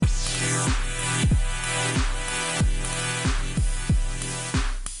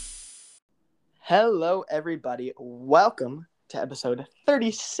Hello, everybody. Welcome to episode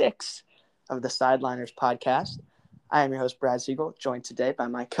 36 of the Sideliners podcast. I am your host, Brad Siegel, joined today by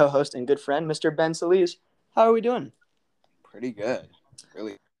my co-host and good friend, Mr. Ben Solis. How are we doing? Pretty good,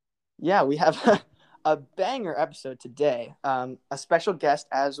 really. Yeah, we have a banger episode today. A special guest,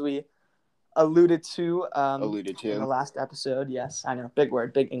 as we alluded to in the last episode. Yes, I know, big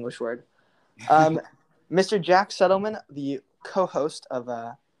word, big English word. Mr. Jack Settleman, the co-host of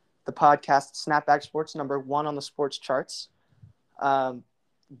the podcast Snapback Sports, #1 on the sports charts.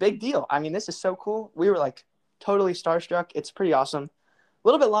 Big deal. I mean, this is so cool. We were totally starstruck. It's pretty awesome. A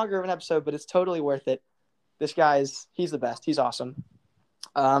little bit longer of an episode, but it's totally worth it. This guy he's the best. He's awesome.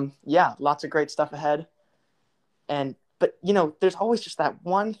 Yeah, lots of great stuff ahead. But there's always just that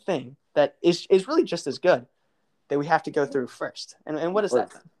one thing that is really just as good that we have to go through first. And what is that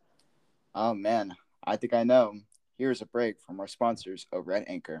then? Oh man, I think I know. Here's a break from our sponsors over at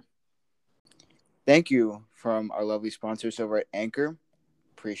Anchor. Thank you from our lovely sponsors over at Anchor.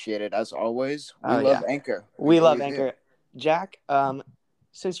 Appreciate it as always. We love Anchor. We love Anchor. Jack,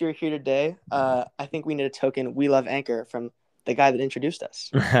 since you're here today, I think we need a token "We love Anchor" from the guy that introduced us.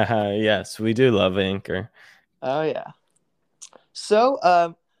 Yes, we do love Anchor. Oh yeah.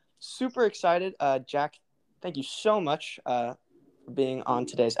 So, super excited, Jack. Thank you so much for being on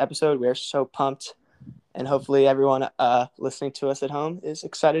today's episode. We are so pumped, and hopefully everyone listening to us at home is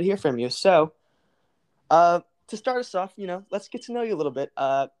excited to hear from you. So, to start us off, let's get to know you a little bit.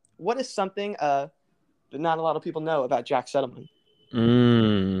 What is something that not a lot of people know about Jack Settleman?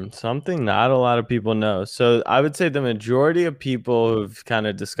 Something not a lot of people know. So I would say the majority of people who've kind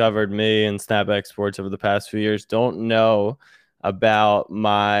of discovered me and Snapback Sports over the past few years don't know about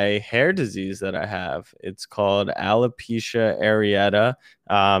my hair disease that I have. It's called alopecia areata.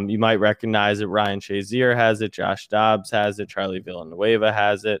 You might recognize it. Ryan Shazier has it. Josh Dobbs has it. Charlie Villanueva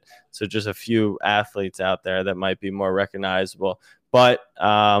has it. So just a few athletes out there that might be more recognizable. But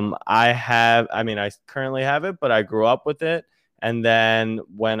I currently have it, but I grew up with it. And then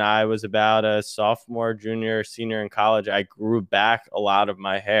when I was about a sophomore, junior, senior in college, I grew back a lot of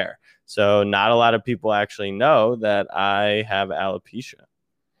my hair. So not a lot of people actually know that I have alopecia.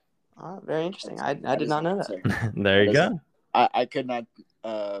 Oh, very interesting. I did not know that. There you go. I could not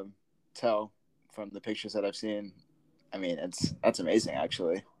tell from the pictures that I've seen. I mean, that's amazing,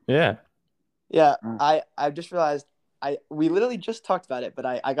 actually. Yeah. Yeah, I just realized we literally just talked about it, but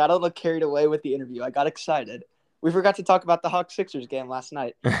I got a little carried away with the interview. I got excited. We forgot to talk about the Hawks-Sixers game last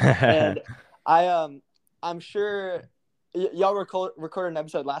night. And I'm sure y'all recorded an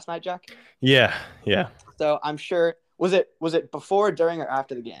episode last night, Jack? Yeah. So I'm sure was it before, during, or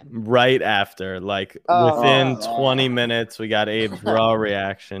after the game? Right after, within 20 minutes, we got Abe's raw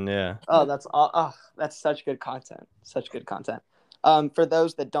reaction. Yeah. Oh, that's such good content. Such good content. For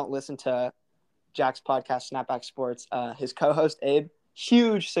those that don't listen to Jack's podcast, Snapback Sports, his co-host Abe,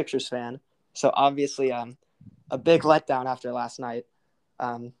 huge Sixers fan. So obviously, a big letdown after last night.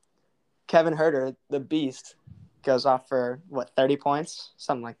 Kevin Huerter, the beast, goes off for 30 points,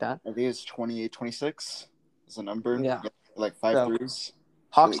 something like that. I think it's 28-26 is the number. Yeah, like 5 threes.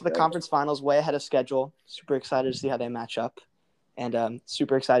 Hawks to the conference finals, way ahead of schedule. Super excited to see how they match up, and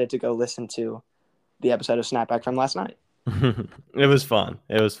super excited to go listen to the episode of Snapback from last night. It was fun.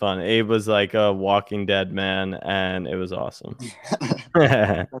 Abe was like a Walking Dead man, and it was awesome.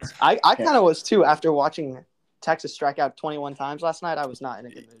 I kind of was too after watching Texas strike out 21 times last night. I was not in a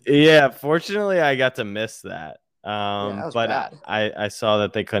good mood. Yeah, fortunately, I got to miss that. That was but bad. I saw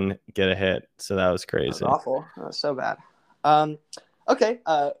that they couldn't get a hit, so that was crazy. That was awful. That was so bad. Okay,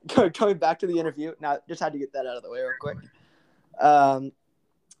 going back to the interview. Now, just had to get that out of the way real quick.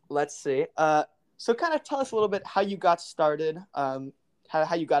 Let's see. So kind of tell us a little bit how you got started,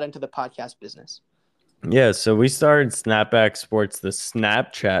 how you got into the podcast business. Yeah, so we started Snapback Sports, the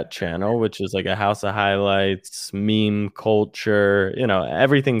Snapchat channel, which is like a house of highlights, meme culture,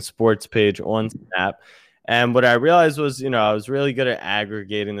 everything sports page on Snap. And what I realized was, I was really good at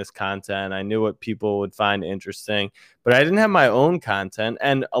aggregating this content. I knew what people would find interesting, but I didn't have my own content.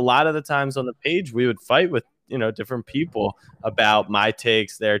 And a lot of the times on the page, we would fight with, different people about my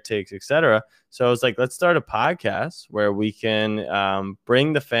takes, their takes, etc. So I was like, let's start a podcast where we can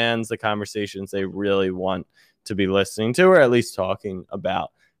bring the fans the conversations they really want to be listening to, or at least talking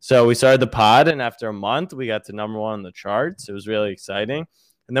about. So we started the pod, and after a month, we got to #1 on the charts. It was really exciting.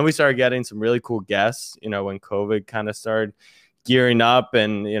 And then we started getting some really cool guests, when COVID kind of started gearing up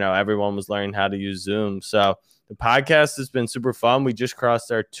and, everyone was learning how to use Zoom. So the podcast has been super fun. We just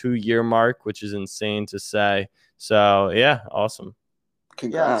crossed our 2-year mark, which is insane to say. So, yeah, awesome.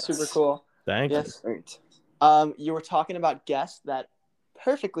 Congrats. Yeah, super cool. Thank you. Great. You were talking about guests that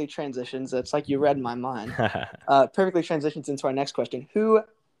perfectly transitions. It's like you read my mind. Perfectly transitions into our next question. Who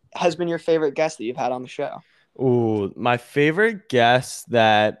has been your favorite guest that you've had on the show? Ooh, my favorite guest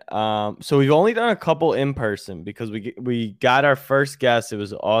that so we've only done a couple in person because we got our first guest. It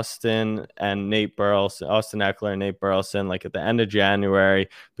was Austin and Nate Burleson, Austin Eckler and Nate Burleson, like at the end of January,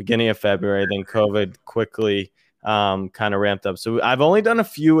 beginning of February. Then COVID quickly kind of ramped up. So I've only done a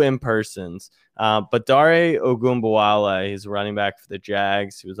few in persons. But Dare Ogunbowale, he's running back for the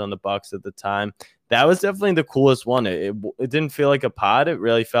Jags. He was on the Bucks at the time. That was definitely the coolest one. It didn't feel like a pod. It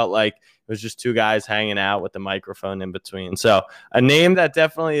really felt like it was just two guys hanging out with the microphone in between. So a name that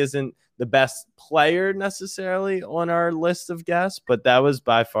definitely isn't the best player necessarily on our list of guests, but that was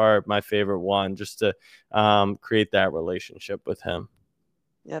by far my favorite one, just to create that relationship with him.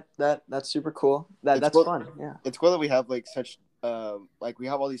 Yep, that's super cool. That's cool. Fun. Yeah, it's cool that we have like such like we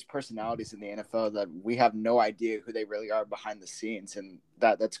have all these personalities in the NFL that we have no idea who they really are behind the scenes, and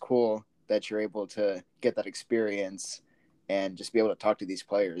that's cool that you're able to get that experience and just be able to talk to these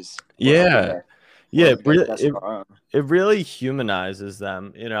players. Yeah. It really humanizes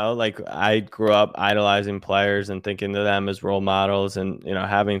them, you know, like I grew up idolizing players and thinking of them as role models and, you know,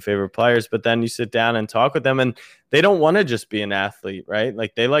 having favorite players, but then you sit down and talk with them and they don't want to just be an athlete, right?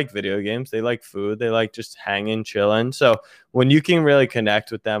 Like they like video games, they like food, they like just hanging, chilling. So when you can really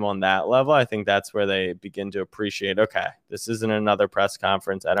connect with them on that level, I think that's where they begin to appreciate, okay, this isn't another press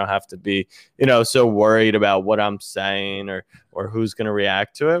conference. I don't have to be, you know, so worried about what I'm saying or who's going to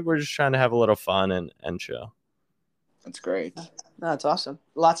react to it. We're just trying to have a little fun and chill. That's great. No, that's awesome.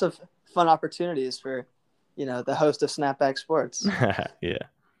 Lots of fun opportunities for, you know, the host of Snapback Sports. Yeah.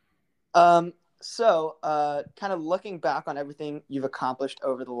 So kind of looking back on everything you've accomplished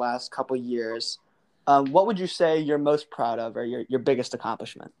over the last couple years, what would you say you're most proud of or your biggest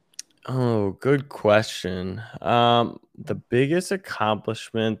accomplishment? Oh, good question. The biggest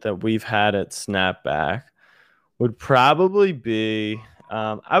accomplishment that we've had at Snapback would probably be,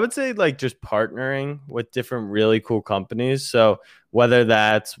 I would say like just partnering with different really cool companies. So whether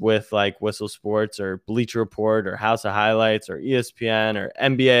that's with like Whistle Sports or Bleacher Report or House of Highlights or ESPN or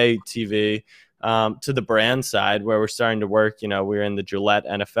NBA TV, to the brand side where we're starting to work, you know, we're in the Gillette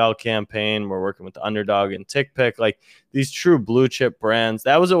NFL campaign. We're working with the Underdog and TickPick, like these true blue chip brands.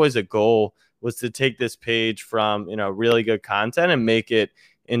 That was always a goal, was to take this page from, you know, really good content and make it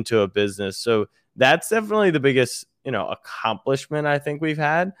into a business. So that's definitely the biggest, you know, accomplishment I think we've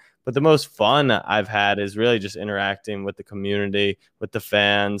had. But the most fun I've had is really just interacting with the community, with the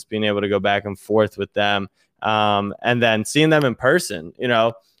fans, being able to go back and forth with them, and then seeing them in person. You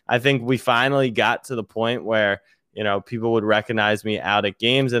know, I think we finally got to the point where, you know, people would recognize me out at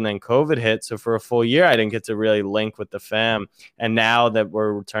games, and then COVID hit. So for a full year, I didn't get to really link with the fam. And now that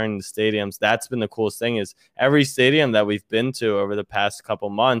we're returning to stadiums, that's been the coolest thing, is every stadium that we've been to over the past couple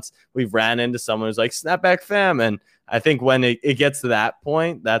months, we've ran into someone who's like, Snapback fam. And I think when it gets to that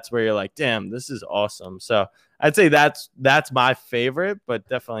point, that's where you're like, damn, this is awesome. So I'd say that's my favorite, but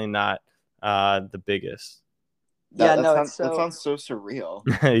definitely not the biggest. That sounds so surreal.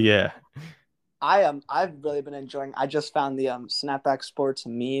 Yeah. I've really been enjoying. I just found the Snapback Sports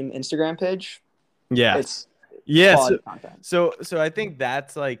meme Instagram page. Yeah, it's so I think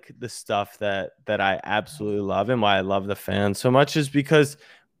that's like the stuff that I absolutely love, and why I love the fans so much is because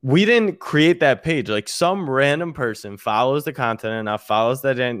we didn't create that page. Like some random person follows the content enough, follows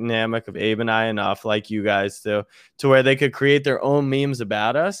the dynamic of Abe and I enough, like you guys do, to where they could create their own memes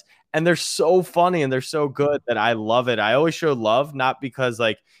about us. And they're so funny and they're so good that I love it. I always show love, not because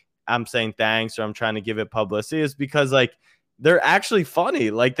like I'm saying thanks or I'm trying to give it publicity, is because like they're actually funny.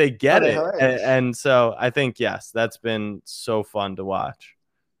 Like they get it. And so I think, yes, that's been so fun to watch.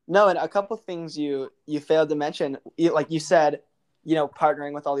 No, and a couple of things you failed to mention, like you said, you know,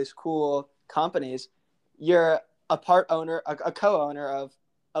 partnering with all these cool companies. You're a co-owner of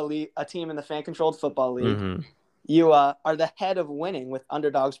a team in the fan-controlled football league. Mm-hmm. You are the head of winning with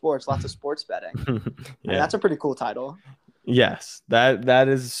Underdog Sports, lots of sports betting. Yeah. And that's a pretty cool title. Yes, that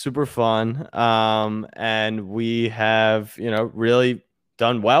is super fun. And we have, you know, really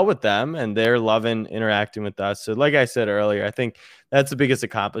done well with them, and they're loving interacting with us. So like I said earlier, I think that's the biggest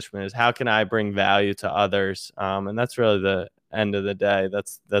accomplishment, is how can I bring value to others? And that's really the end of the day.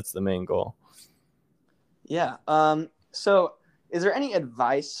 That's the main goal. Yeah. So is there any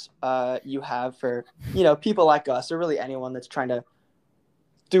advice you have for, you know, people like us, or really anyone that's trying to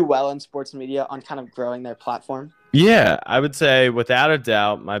do well in sports media on kind of growing their platform? Yeah, I would say without a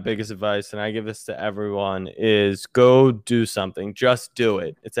doubt, my biggest advice, and I give this to everyone, is go do something. Just do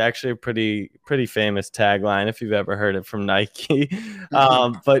it. It's actually a pretty famous tagline if you've ever heard it from Nike.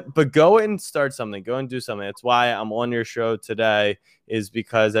 But go and start something. Go and do something. That's why I'm on your show today, is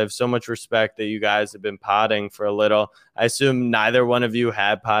because I have so much respect that you guys have been potting for a little. I assume neither one of you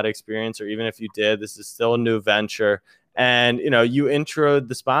had pod experience, or even if you did, this is still a new venture. And you introed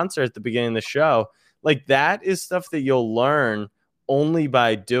the sponsor at the beginning of the show. Like, that is stuff that you'll learn only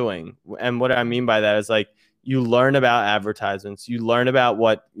by doing. And what I mean by that is, like, you learn about advertisements. You learn about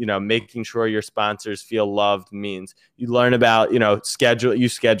what, making sure your sponsors feel loved means. You learn about,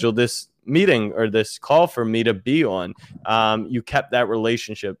 schedule this meeting or this call for me to be on. You kept that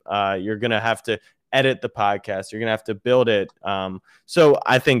relationship. You're going to have to edit the podcast. You're going to have to build it. So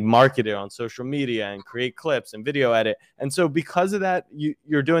I think market it on social media and create clips and video edit. And so because of that,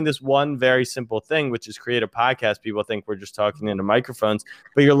 you're doing this one very simple thing, which is create a podcast. People think we're just talking into microphones,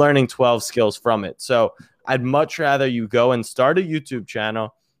 but you're learning 12 skills from it. So I'd much rather you go and start a YouTube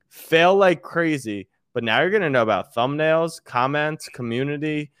channel, fail like crazy, but now you're going to know about thumbnails, comments,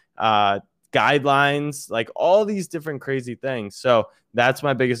 community, guidelines, like all these different crazy things. So that's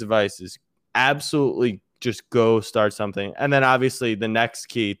my biggest advice, is absolutely just go start something. And then obviously the next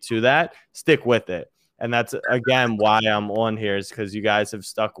key to that, stick with it. And that's, again, why I'm on here, is because you guys have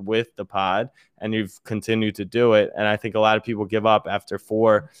stuck with the pod and you've continued to do it. And I think a lot of people give up after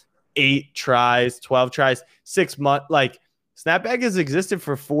 4, 8 tries, 12 tries, 6 months. Like, Snapback has existed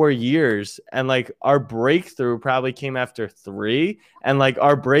for 4 years, and like our breakthrough probably came after 3, and like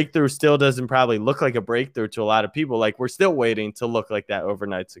our breakthrough still doesn't probably look like a breakthrough to a lot of people. Like, we're still waiting to look like that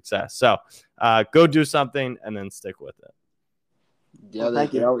overnight success. So go do something and then stick with it. Yeah,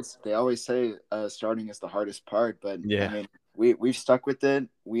 they always say starting is the hardest part, but yeah, I mean, we've stuck with it.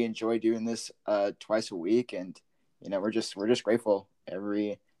 We enjoy doing this twice a week, and we're just grateful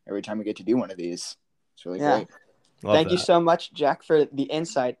every time we get to do one of these. It's really great. Thank you so much, Jack, for the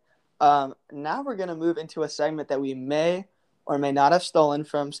insight. Now we're going to move into a segment that we may or may not have stolen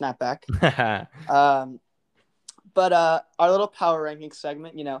from Snapback. But our little power ranking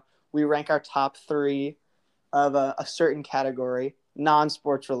segment, we rank our top 3 of a certain category,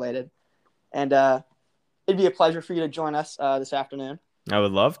 non-sports related. And it'd be a pleasure for you to join us this afternoon. I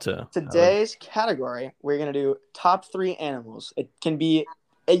would love to. Today's category, we're going to do top 3 animals. It can be,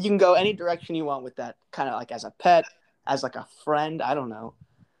 you can go any direction you want with that, kind of like as a pet, as like a friend. I don't know.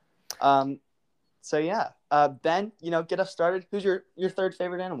 So yeah, Ben, get us started. Who's your third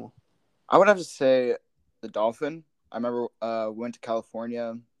favorite animal? I would have to say the dolphin. I remember we went to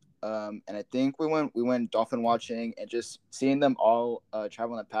California, and I think we went dolphin watching, and just seeing them all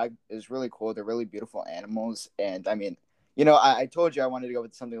travel in a pack is really cool. They're really beautiful animals, and I mean, I told you I wanted to go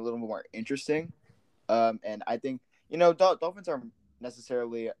with something a little more interesting, and I think dolphins are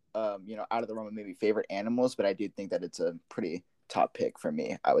necessarily out of the realm of maybe favorite animals, but I do think that it's a pretty top pick for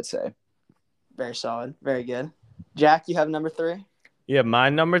me, I would say. Very solid, very good. Jack, you have number 3? Yeah, my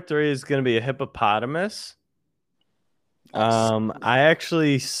number 3 is going to be a hippopotamus. I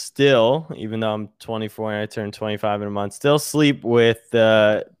actually still, even though I'm 24 and I turn 25 in a month, still sleep with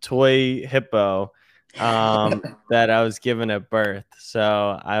the toy hippo that I was given at birth.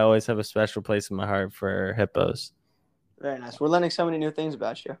 So I always have a special place in my heart for hippos. Very nice. We're learning so many new things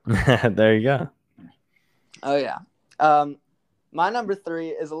about you. There you go. Oh, yeah. My number 3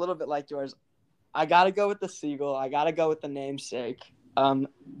 is a little bit like yours. I got to go with the seagull. I got to go with the namesake.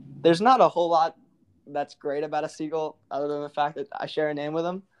 There's not a whole lot that's great about a seagull other than the fact that I share a name with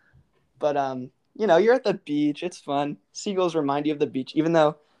them. But, you're at the beach. It's fun. Seagulls remind you of the beach, even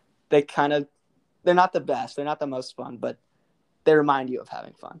though they're not the best. They're not the most fun, but they remind you of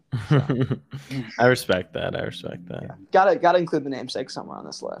having fun. So. I respect that. Yeah. Gotta include the namesake somewhere on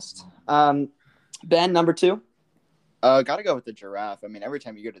this list. Ben, number 2? Gotta go with the giraffe. I mean, every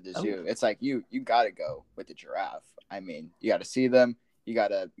time you go to the zoo, it's like you gotta go with the giraffe. I mean, you gotta see them. You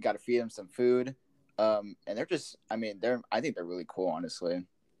gotta feed them some food. And they're just, I think they're really cool, honestly.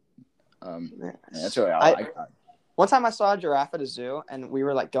 That's really all I got. One time I saw a giraffe at a zoo, and we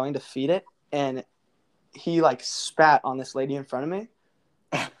were like going to feed it, and he like spat on this lady in front of me,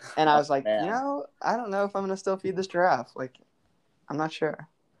 and I was like, I don't know if I'm gonna still feed this giraffe. Like, I'm not sure.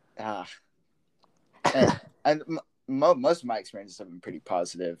 And most of my experiences have been pretty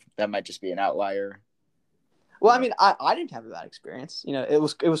positive. That might just be an outlier. Well, I mean, I didn't have a bad experience. It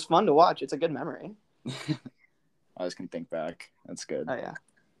was fun to watch. It's a good memory. I just can think back. That's good. Oh yeah.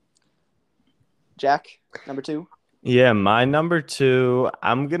 Jack, number 2. Yeah, my number 2,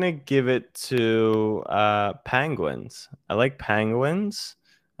 I'm going to give it to penguins. I like penguins.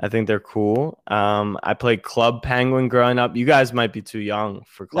 I think they're cool. I played Club Penguin growing up. You guys might be too young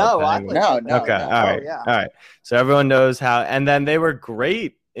for Club Penguin. No. Okay, all right. So everyone knows how. And then they were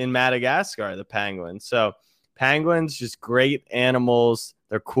great in Madagascar, the penguins. So penguins, just great animals.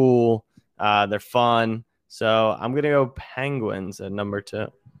 They're cool. They're fun. So I'm gonna go penguins at number 2.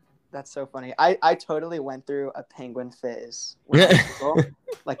 That's so funny. I totally went through a penguin phase when I was little.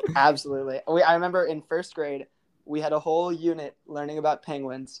 Like, absolutely. I remember in first grade, we had a whole unit learning about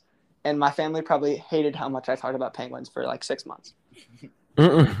penguins, and my family probably hated how much I talked about penguins for like 6 months.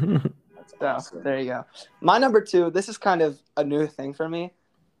 That's awesome. So there you go. My number 2, this is kind of a new thing for me.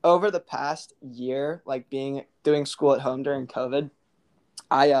 Over the past year, like doing school at home during COVID,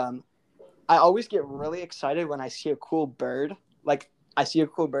 I always get really excited when I see a cool bird. Like, I see a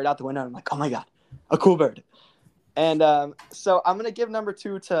cool bird out the window, and I'm like, oh my God, a cool bird. And so I'm going to give number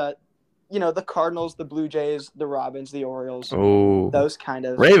 2 to, the Cardinals, the Blue Jays, the Robins, the Orioles, those kind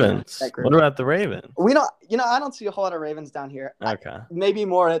of Ravens. What about the Ravens? We don't, I don't see a whole lot of Ravens down here. Okay. Maybe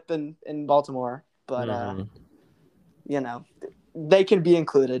more than in Baltimore, but they can be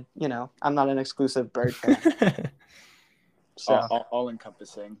included. I'm not an exclusive bird fan. So all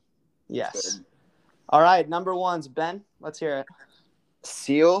encompassing. Yes. Good. All right, number 1's Ben. Let's hear it.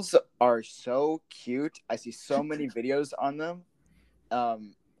 Seals are so cute. I see so many videos on them.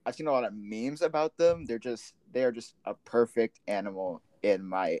 I've seen a lot of memes about them. They are just a perfect animal in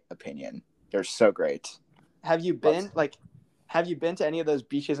my opinion. They're so great. Have you been to any of those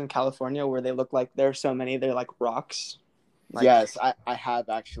beaches in California where they look like there's so many, they're like rocks? Yes, I have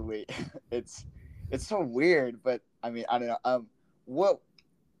actually. It's so weird, but I mean, I don't know. What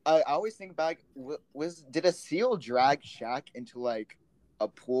I always think back did a seal drag Shaq into like a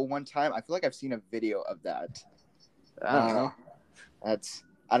pool one time? I feel like I've seen a video of that. I don't know.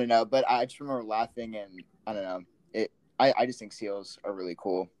 I don't know, but I just remember laughing, and I don't know. I just think seals are really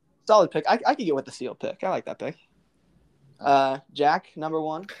cool. Solid pick. I could get with the seal pick. I like that pick. Jack, number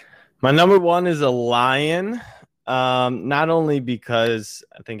 1. My number 1 is a lion. Not only because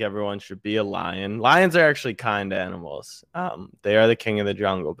I think everyone should be a lion. Lions are actually kind animals. They are the king of the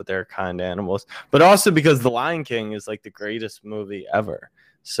jungle, but they're kind animals. But also because The Lion King is like the greatest movie ever.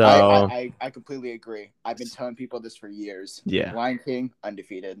 So I completely agree. I've been telling people this for years. Yeah. Lion King,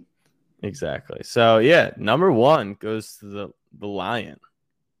 undefeated. Exactly. So yeah, number 1 goes to the lion.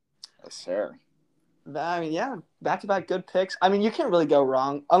 Yes, sir. I mean, yeah, back-to-back good picks. I mean, you can't really go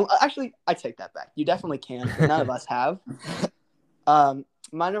wrong. Actually, I take that back. You definitely can. None of us have. My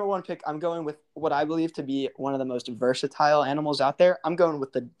number 1 pick, I'm going with what I believe to be one of the most versatile animals out there. I'm going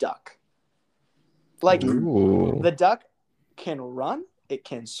with the duck. Like, the duck can run, it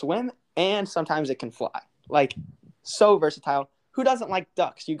can swim, and sometimes it can fly. Like, so versatile. Who doesn't like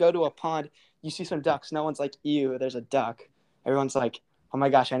ducks? You go to a pond, you see some ducks. No one's like, ew, there's a duck. Everyone's like, oh my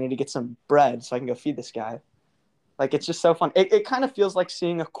gosh, I need to get some bread so I can go feed this guy. Like, it's just so fun. It kind of feels like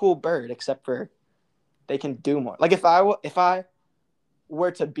seeing a cool bird, except for they can do more. Like, if I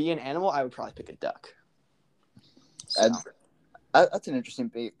were to be an animal, I would probably pick a duck. So. That's an interesting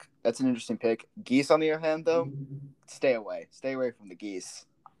pick. Geese, on the other hand, though, stay away. Stay away from the geese.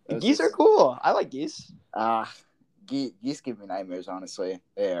 Geese are cool. I like geese. Geese give me nightmares, honestly.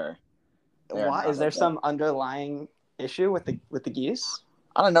 They Why? Is there some underlying issue with the geese?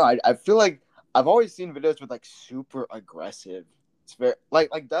 I don't know. I feel like I've always seen videos with like super aggressive. It's very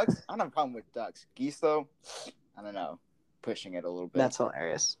like ducks. I don't have a problem with ducks. Geese though, I don't know, pushing it a little bit. That's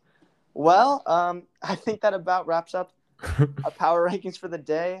hilarious. Well, I think that about wraps up our power rankings for the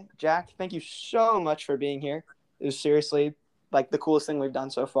day. Jack, thank you so much for being here. It was seriously like the coolest thing we've done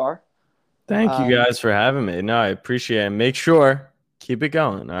so far. Thank you guys for having me. No, I appreciate it. Make sure keep it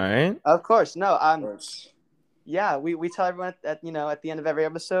going. All right. Of course. No. Yeah, we tell everyone at the end of every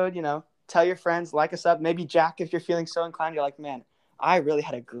episode, tell your friends, like us up. Maybe Jack, if you're feeling so inclined, you're like, man, I really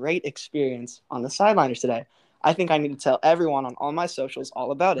had a great experience on the Sideliners today. I think I need to tell everyone on all my socials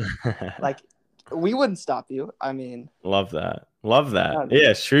all about it. Like, we wouldn't stop you. I mean, love that.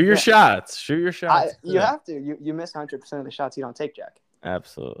 Yeah, shoot your shots. You have to. You miss 100% of the shots you don't take, Jack.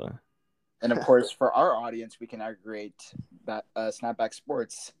 Absolutely. And of course, for our audience, we can aggregate Snapback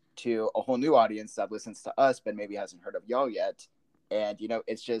Sports to a whole new audience that listens to us but maybe hasn't heard of y'all yet. And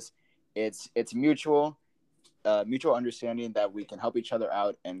it's mutual understanding that we can help each other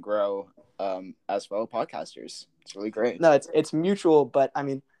out and grow as fellow podcasters. It's really great. No, it's mutual, but I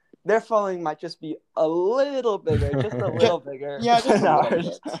mean, their following might just be a little bigger, just a little bigger. Yeah, just a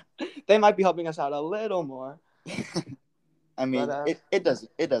little bit. They might be helping us out a little more. I mean, it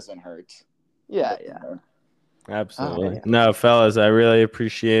doesn't hurt. Yeah. Absolutely. No, fellas, I really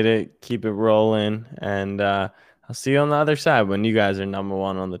appreciate it. Keep it rolling, and I'll I'll see you on the other side when you guys are number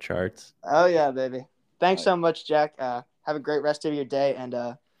one on the charts. Oh yeah, baby. Thanks so much, Jack. Have a great rest of your day, and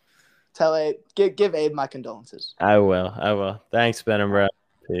give Abe my condolences. I will. Thanks, Ben and Brett.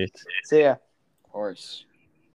 Peace. See ya. Of course.